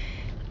 maybe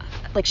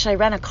like, should I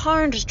rent a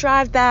car and just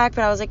drive back?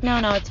 But I was like, no,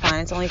 it's fine.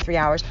 It's only 3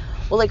 hours.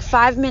 Well, like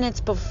 5 minutes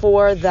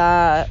before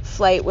the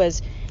flight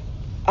was,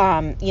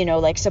 you know,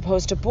 like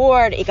supposed to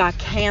board, it got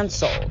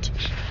canceled.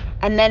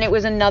 And then it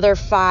was another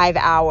 5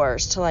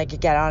 hours to like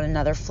get on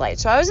another flight.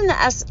 So I was in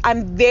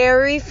I'm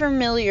very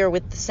familiar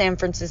with the San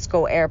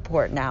Francisco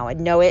airport now. I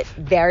know it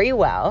very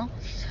well.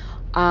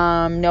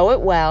 And,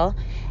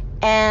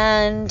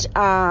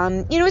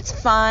 you know, it's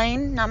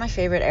fine. Not my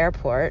favorite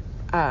airport.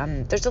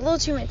 It's a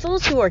little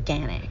too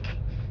organic,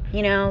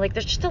 you know, like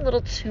there's just a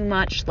little too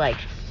much like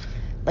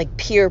like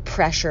peer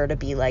pressure to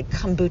be like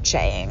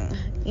kombuchaing,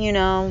 you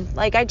know?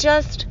 Like I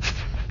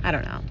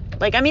don't know.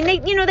 Like, I mean, they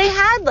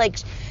had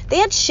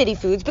shitty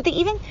foods, but they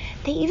even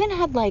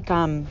had like,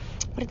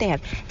 what did they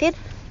have? They had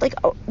like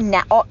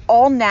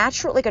all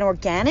natural, like an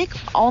organic,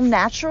 all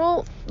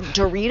natural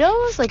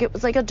Doritos. Like it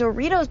was like a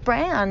Doritos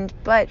brand,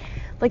 but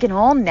like an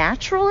all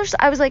natural or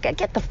something. I was like,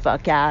 get the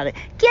fuck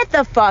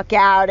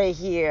out of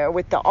here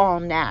with the all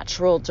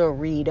natural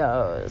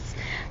Doritos.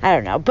 I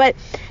don't know. But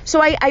so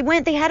I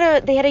went, they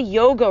had a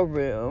yoga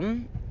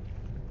room,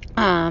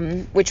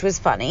 which was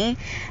funny.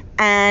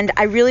 And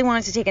I really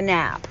wanted to take a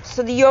nap.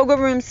 So the yoga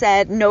room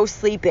said no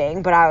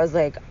sleeping, but I was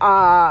like,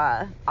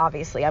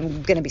 obviously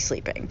I'm going to be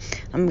sleeping.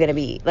 I'm going to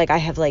be, like, I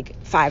have like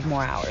 5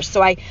 more hours.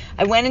 So I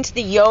went into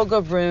the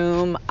yoga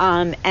room,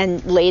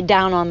 and laid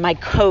down on my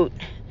coat,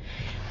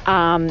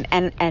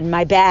 and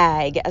my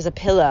bag as a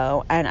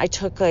pillow. And I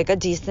took like a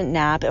decent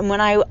nap. And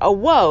when I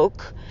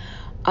awoke,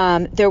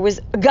 there was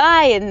a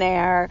guy in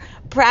there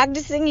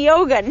practicing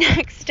yoga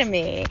next to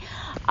me.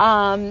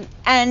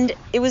 And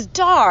it was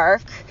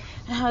dark.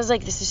 And I was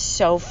like, this is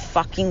so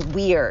fucking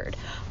weird.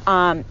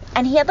 And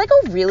he had like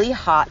a really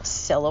hot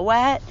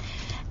silhouette.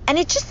 And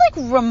it just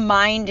like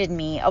reminded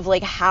me of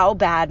like how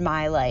bad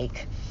my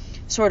like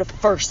sort of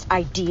first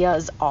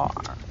ideas are,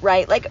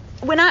 right? Like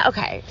when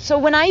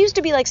I used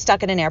to be like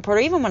stuck in an airport,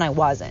 or even when I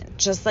wasn't,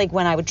 just like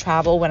when I would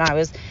travel, when I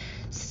was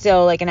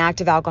still like an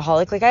active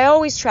alcoholic, like I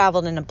always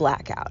traveled in a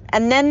blackout.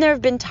 And then there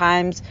have been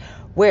times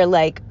where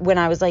like when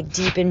I was like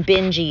deep in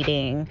binge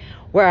eating,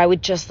 where I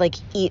would just like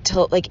eat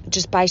till like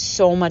just buy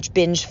so much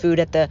binge food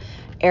at the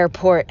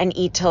airport and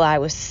eat till I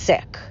was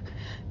sick,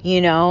 you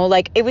know?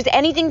 Like it was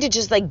anything to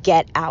just like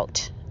get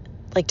out,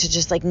 like to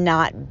just like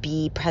not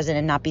be present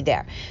and not be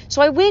there.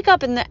 So I wake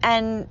up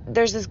and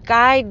there's this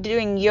guy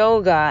doing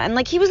yoga, and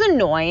like he was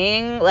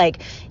annoying.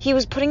 Like he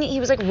was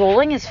like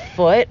rolling his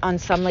foot on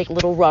some like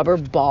little rubber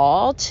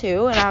ball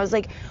too, and I was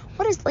like,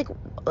 what is like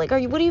are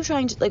you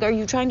trying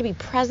to be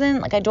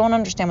present? Like I don't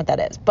understand what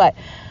that is. But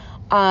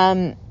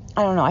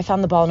I don't know, I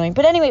found the ball annoying.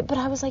 But anyway,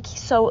 I was like, he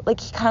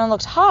kind of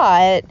looked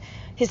hot,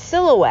 his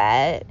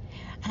silhouette.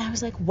 And I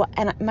was like, what?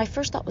 And my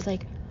first thought was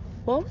like,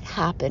 what would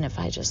happen if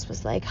I just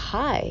was like,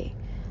 hi,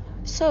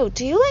 so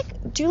do you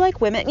like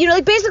women? You know,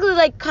 like basically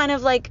like kind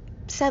of like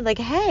said like,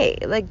 hey,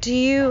 like do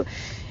you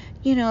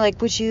know,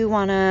 like would you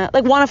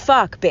wanna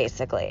fuck,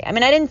 basically. I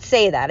mean, I didn't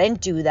say that. I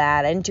didn't do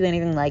that. I didn't do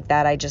anything like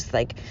that. I just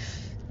like,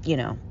 you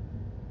know,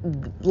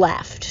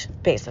 left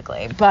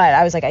basically. But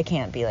I was like, I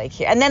can't be like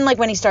here. And then like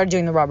when he started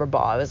doing the rubber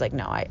ball, I was like,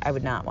 no, I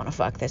would not want to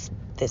fuck this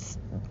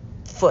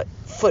foot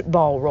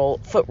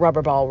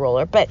rubber ball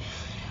roller. But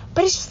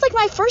it's just like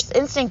my first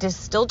instinct is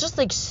still just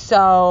like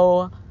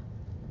so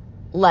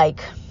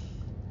like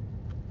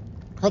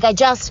I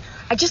just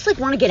like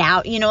want to get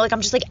out, you know, like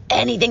I'm just like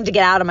anything to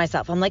get out of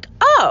myself. I'm like,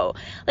 oh,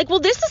 like, well,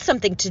 this is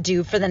something to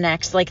do for the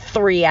next like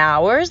 3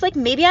 hours. Like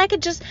maybe I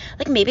could just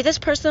like, maybe this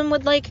person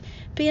would like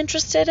be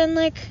interested in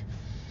like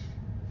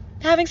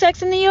having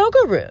sex in the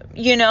yoga room,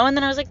 you know? And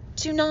then I was like,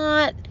 do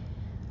not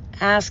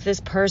ask this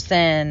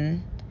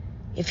person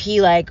if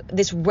he like,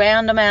 this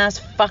random ass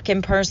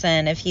fucking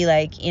person, if he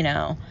like, you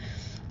know,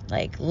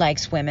 like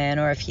likes women,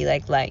 or if he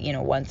like you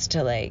know, wants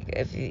to like,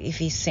 if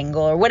he's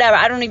single or whatever.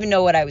 I don't even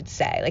know what I would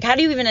say. Like how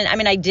do you even, I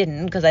mean, I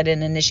didn't, because I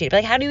didn't initiate, but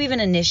like how do you even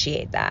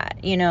initiate that,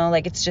 you know?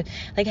 Like it's just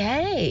like,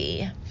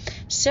 hey,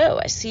 so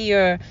I see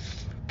you're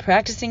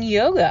practicing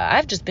yoga.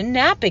 I've just been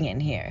napping in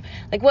here.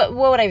 Like what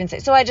would I even say?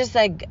 So I just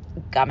like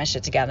got my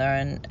shit together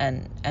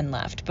and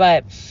left.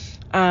 But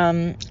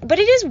it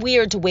is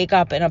weird to wake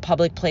up in a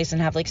public place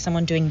and have like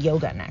someone doing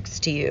yoga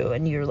next to you,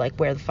 and you're like,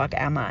 where the fuck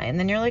am I? And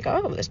then you're like,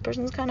 oh, this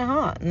person's kind of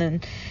hot. And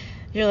then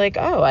you're like,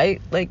 oh, I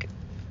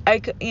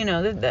could, you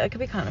know, that could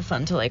be kind of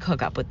fun to like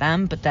hook up with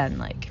them. But then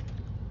like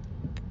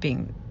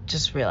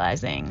just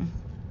realizing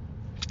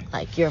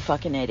like you're a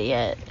fucking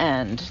idiot,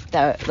 and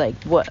that like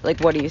what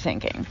are you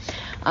thinking?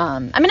 I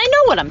mean, I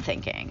know what I'm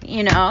thinking,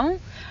 you know?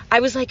 I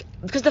was like,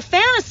 because the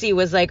fantasy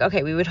was like,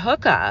 okay, we would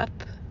hook up.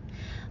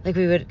 Like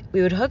we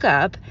would hook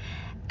up,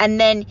 and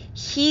then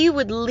he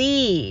would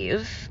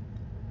leave.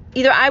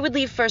 Either I would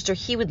leave first or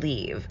he would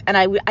leave. And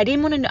I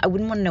wouldn't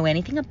want to know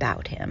anything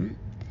about him,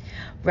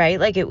 right?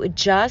 Like it would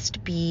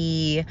just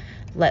be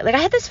like I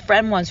had this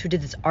friend once who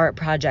did this art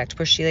project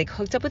where she like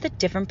hooked up with a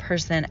different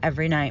person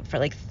every night for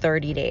like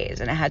 30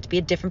 days, and it had to be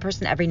a different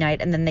person every night,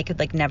 and then they could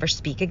like never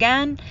speak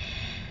again.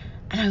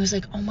 And I was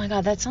like, oh my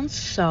God, that sounds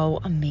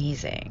so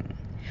amazing.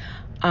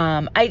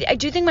 I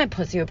do think my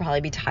pussy would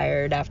probably be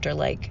tired after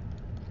like,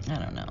 I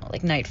don't know,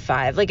 like night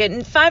 5, like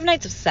in 5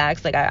 nights of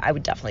sex, like I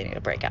would definitely need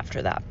a break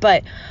after that.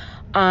 But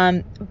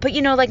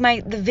you know, like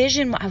the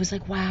vision, I was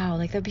like, wow,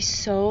 like that'd be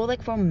so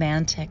like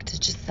romantic to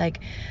just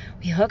like,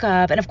 we hook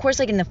up. And of course,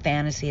 like in the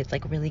fantasy, it's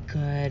like really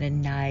good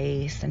and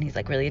nice, and he's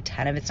like really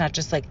attentive. It's not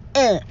just like,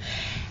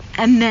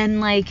 and then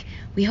like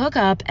we hook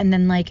up, and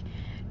then like,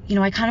 you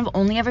know, I kind of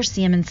only ever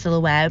see him in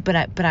silhouette,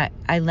 but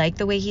I like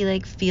the way he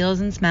like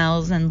feels and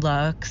smells and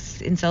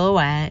looks in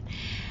silhouette.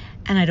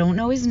 And I don't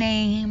know his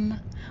name.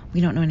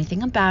 we don't know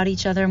anything about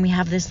each other, and we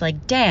have this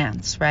like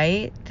dance,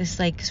 right? This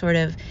like sort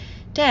of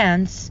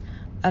dance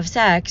of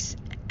sex,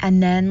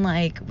 and then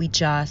like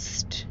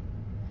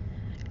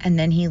and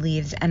then he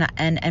leaves,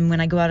 and when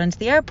I go out into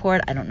the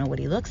airport, I don't know what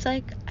he looks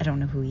like, I don't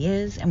know who he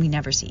is, and we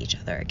never see each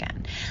other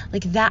again.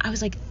 Like that, I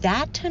was like,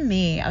 that to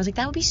me, I was like,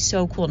 that would be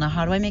so cool. Now,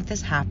 how do I make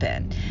this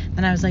happen?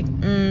 And I was like,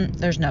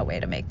 there's no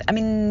way to make that. I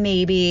mean,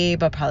 maybe,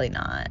 but probably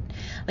not.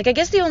 Like, I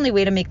guess the only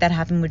way to make that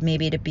happen would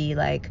maybe to be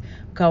like,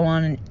 go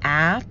on an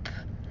app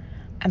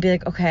and be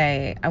like,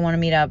 okay, I want to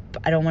meet up.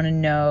 I don't want to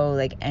know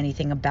like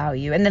anything about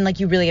you. And then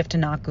like, you really have to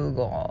not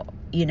Google,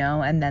 you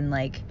know, and then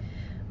like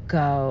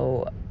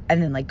go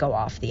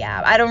off the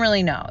app. I don't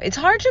really know. It's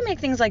hard to make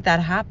things like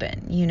that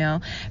happen, you know,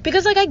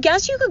 because like, I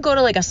guess you could go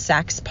to like a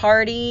sex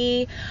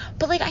party,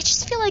 but like, I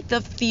just feel like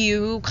the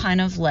few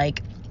kind of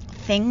like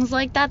things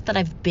like that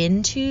I've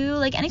been to,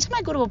 like anytime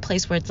I go to a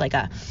place where it's like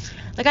I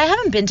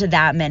haven't been to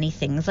that many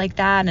things like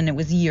that, and it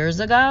was years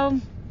ago,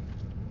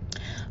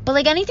 but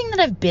like anything that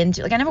I've been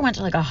to, like I never went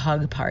to like a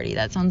hug party.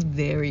 That sounds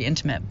very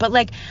intimate, but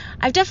like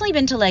I've definitely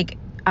been to like,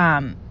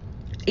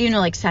 you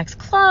know, like sex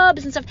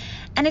clubs and stuff.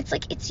 And it's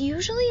like, it's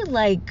usually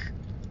like,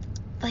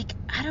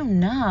 I don't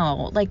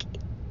know, like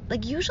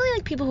usually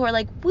like people who are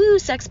like, woo,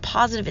 sex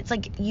positive. It's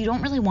like, you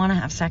don't really want to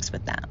have sex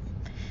with them,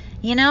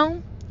 you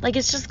know? Like,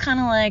 it's just kind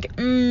of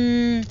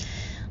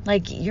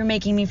like you're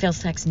making me feel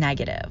sex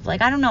negative.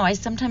 Like, I don't know. I've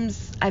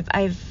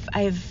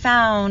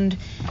found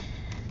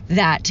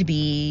that to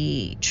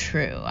be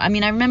true. I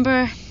mean, I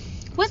remember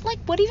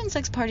what even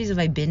sex parties have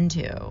I been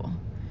to?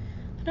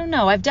 I don't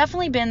know. I've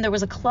definitely been, there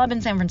was a club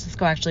in San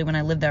Francisco, actually, when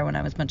I lived there when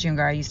I was much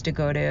younger, I used to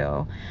go to,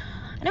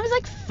 and it was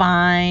like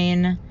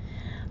fine.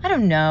 I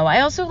don't know.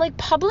 I also like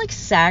public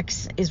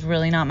sex is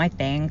really not my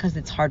thing because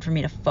it's hard for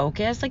me to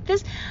focus. Like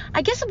this,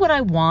 I guess what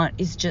I want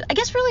is just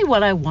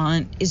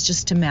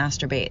to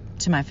masturbate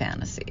to my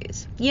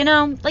fantasies, you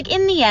know, like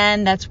in the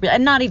end, that's real,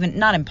 and not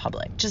in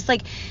public, just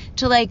like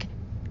to like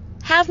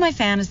have my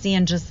fantasy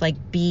and just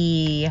like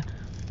be,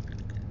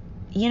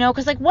 you know,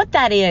 because like what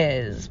that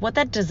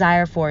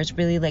desire for is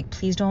really like,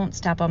 please don't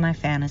step on my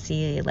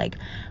fantasy. Like,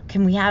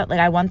 can we have, like,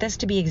 I want this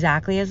to be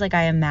exactly as like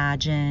I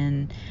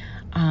imagine,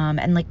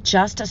 and like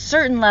just a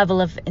certain level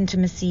of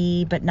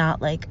intimacy, but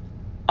not like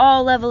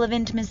all level of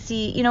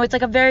intimacy. You know, it's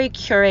like a very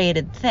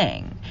curated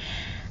thing,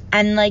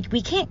 and like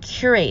we can't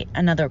curate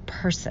another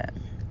person,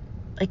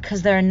 like,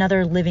 because they're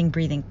another living,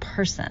 breathing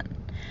person.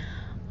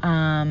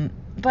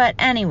 But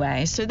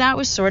anyway, so that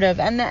was sort of,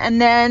 and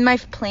then my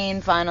plane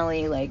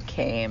finally like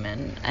came,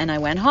 and I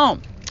went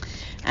home,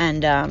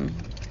 and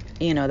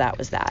you know, that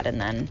was that.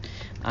 And then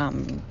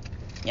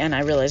and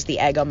I realized the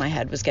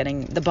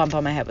bump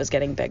on my head was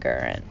getting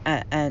bigger,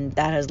 and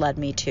that has led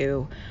me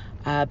to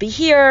be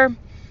here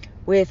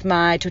with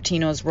my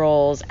Totino's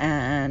rolls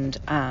and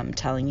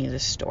telling you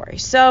this story.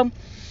 So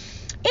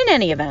in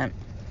any event,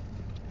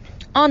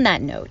 on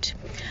that note,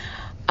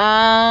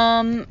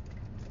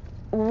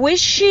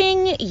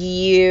 wishing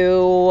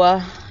you,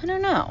 I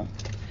don't know,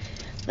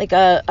 like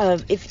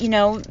if you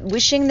know,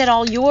 wishing that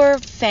all your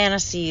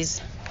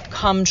fantasies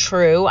come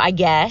true, I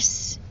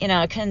guess, in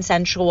a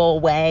consensual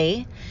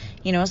way,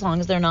 you know, as long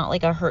as they're not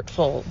like a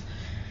hurtful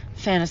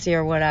fantasy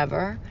or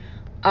whatever.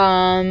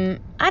 I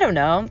don't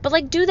know, but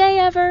like, do they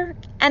ever?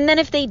 And then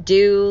if they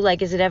do,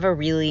 like, is it ever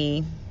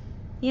really,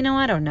 you know,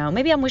 I don't know.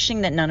 Maybe I'm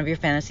wishing that none of your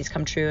fantasies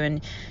come true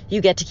and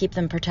you get to keep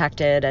them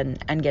protected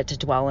and get to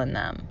dwell in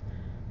them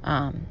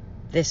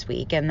this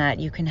week, and that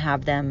you can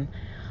have them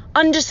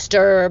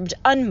undisturbed,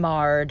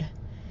 unmarred.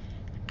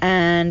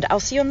 And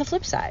I'll see you on the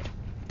flip side.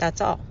 That's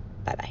all.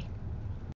 Bye-bye.